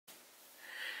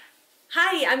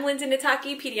Hi, I'm Linda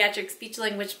Nataki, Pediatric Speech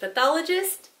Language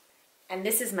Pathologist, and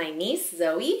this is my niece,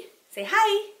 Zoe. Say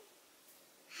hi.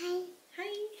 Hi.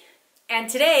 Hi. And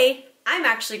today, I'm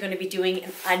actually going to be doing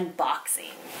an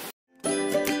unboxing.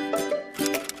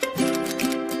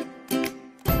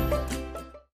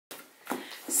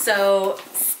 So,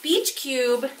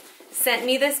 SpeechCube sent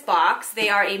me this box. They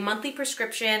are a monthly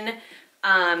prescription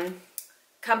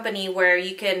company where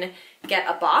you can get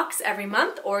a box every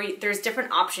month, or there's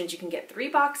different options. You can get 3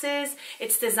 boxes.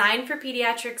 It's designed for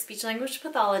pediatric speech language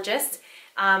pathologists.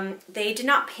 They did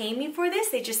not pay me for this.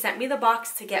 They just sent me the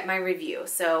box to get my review.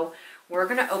 So we're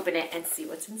gonna open it and see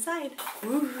what's inside.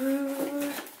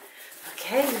 Woohoo!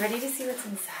 Okay, you ready to see what's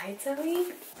inside,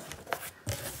 Zoe?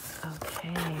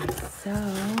 Okay, so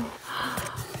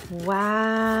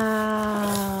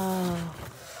wow.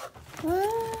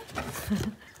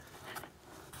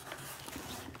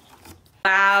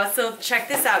 Wow, so check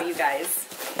this out, you guys.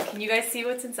 Can you guys see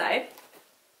what's inside?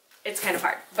 It's kind of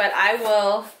hard, but I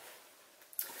will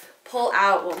pull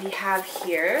out what we have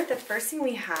here. The first thing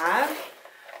we have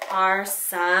are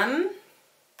some,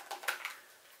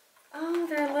 oh,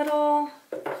 they're little,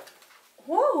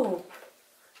 whoa.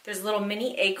 There's little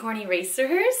mini acorn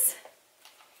erasers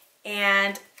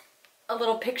and a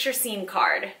little picture scene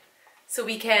card. So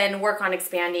we can work on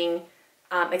expanding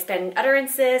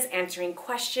utterances, answering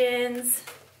questions.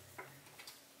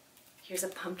 Here's a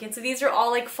pumpkin. So these are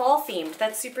all like fall themed.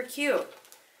 That's super cute.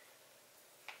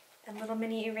 And little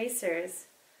mini erasers.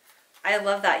 I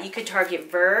love that. You could target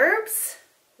verbs,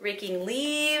 raking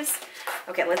leaves.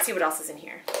 Okay, let's see what else is in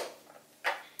here.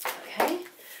 Okay,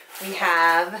 we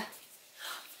have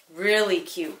really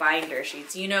cute binder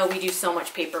sheets. You know we do so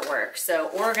much paperwork, so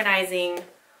organizing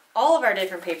all of our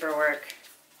different paperwork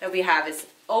that we have is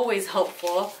always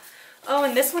helpful. Oh,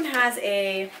 and this one has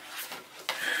a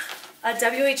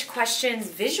WH questions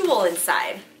visual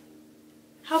inside.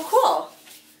 How cool.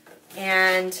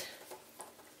 And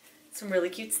some really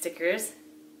cute stickers.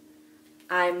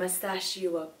 I must ask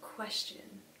you a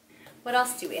question. What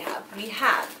else do we have? We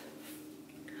have,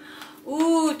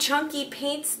 ooh, chunky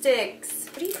paint sticks.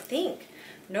 What do you think?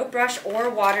 No brush or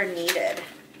water needed.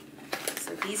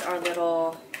 So these are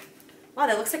little, wow,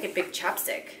 that looks like a big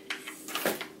chapstick.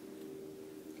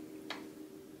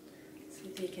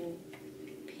 So you can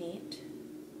paint.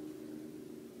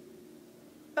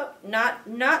 Oh,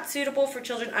 not suitable for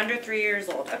children under 3 years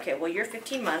old. Okay, well you're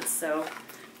 15 months, so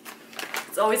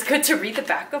it's always good to read the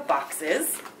back of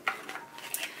boxes.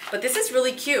 But this is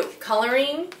really cute.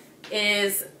 Coloring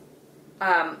is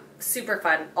super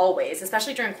fun always,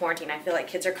 especially during quarantine. I feel like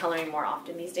kids are coloring more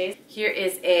often these days. Here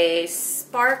is a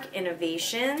Spark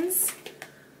Innovations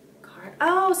card.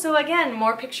 Oh, so again,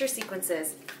 more picture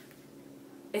sequences.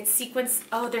 It's sequence,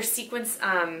 oh, they're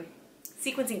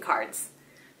sequencing cards.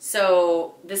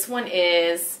 So this one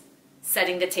is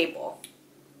setting the table.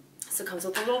 So it comes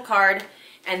with a little card,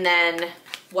 and then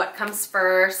what comes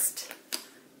first,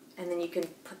 and then you can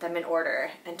put them in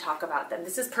order and talk about them.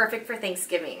 This is perfect for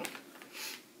Thanksgiving.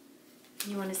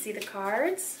 You want to see the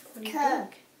cards? What do you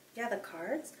think? Yeah, the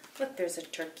cards. Look, there's a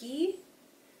turkey.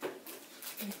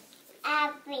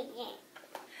 Everything.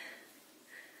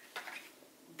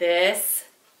 This,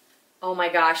 oh my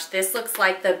gosh, this looks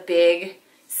like the big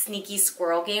sneaky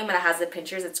squirrel game that has the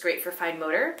pinchers. It's great for fine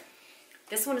motor.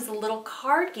 This one is a little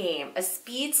card game, a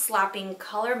speed slapping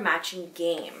color matching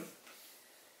game.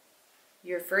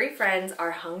 Your furry friends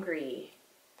are hungry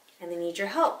and they need your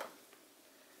help.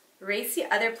 Race the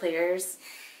other players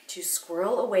to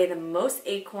squirrel away the most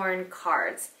acorn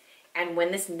cards and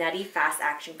win this nutty fast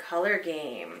action color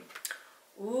game.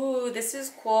 Ooh, this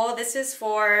is cool. This is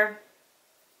for,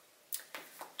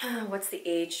 what's the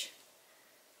age?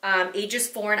 Ages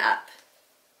 4 and up.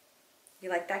 You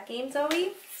like that game,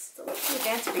 Zoe? Still too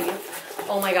advanced for you.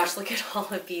 Oh my gosh, look at all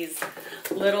of these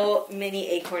little mini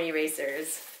acorn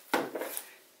erasers.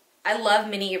 I love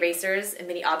mini erasers and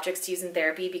mini objects to use in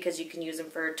therapy because you can use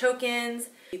them for tokens.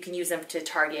 You can use them to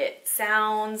target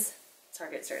sounds,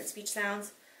 target certain speech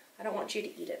sounds. I don't want you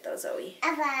to eat it though, Zoe.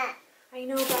 I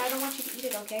know, but I don't want you to eat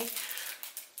it, okay?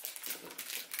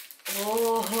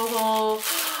 Oh,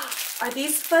 are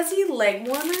these fuzzy leg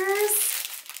warmers?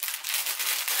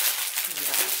 Oh my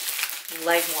gosh,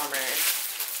 leg warmers,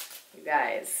 you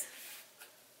guys.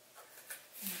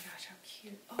 Oh my gosh, how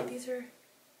cute. Oh, these are,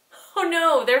 oh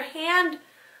no, they're hand.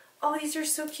 Oh, these are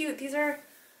so cute. These are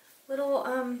little,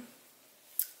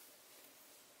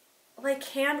 like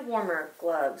hand warmer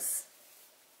gloves.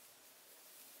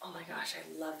 Oh my gosh, I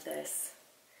love this.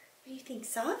 What do you think?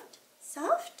 Soft?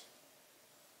 Soft?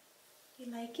 You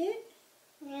like it?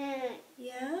 Yeah.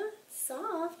 Yeah?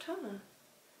 Soft, huh?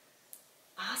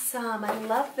 Awesome. awesome. I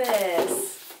love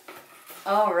this.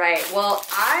 All right. Well,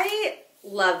 I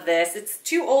love this. It's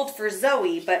too old for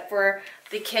Zoe, but for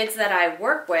the kids that I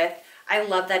work with, I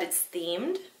love that it's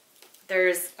themed.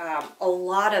 There's a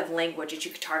lot of language that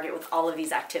you could target with all of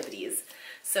these activities.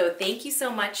 So thank you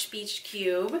so much, Speech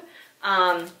Cube.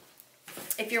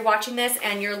 If you're watching this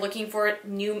and you're looking for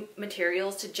new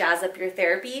materials to jazz up your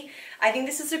therapy, I think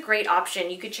this is a great option.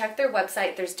 You could check their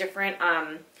website. There's different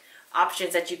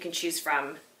options that you can choose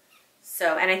from.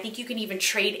 So, and I think you can even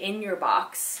trade in your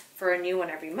box for a new one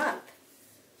every month.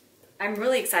 I'm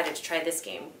really excited to try this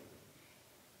game.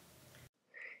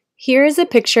 Here is a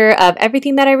picture of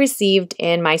everything that I received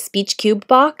in my Speech Cube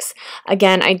box.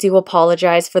 Again, I do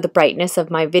apologize for the brightness of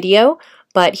my video,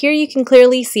 but here you can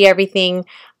clearly see everything.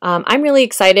 I'm really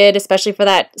excited, especially for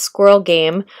that squirrel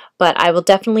game, but I will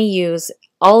definitely use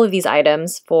all of these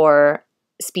items for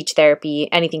speech therapy,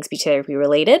 anything speech therapy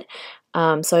related.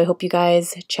 So I hope you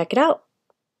guys check it out.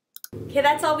 Okay,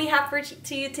 that's all we have for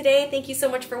you today. Thank you so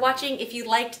much for watching. If you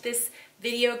liked this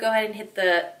video, go ahead and hit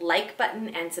the like button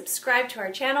and subscribe to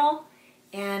our channel,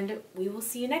 and we will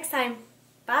see you next time.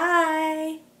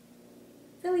 Bye.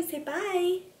 Zoe, say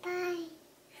bye. Bye.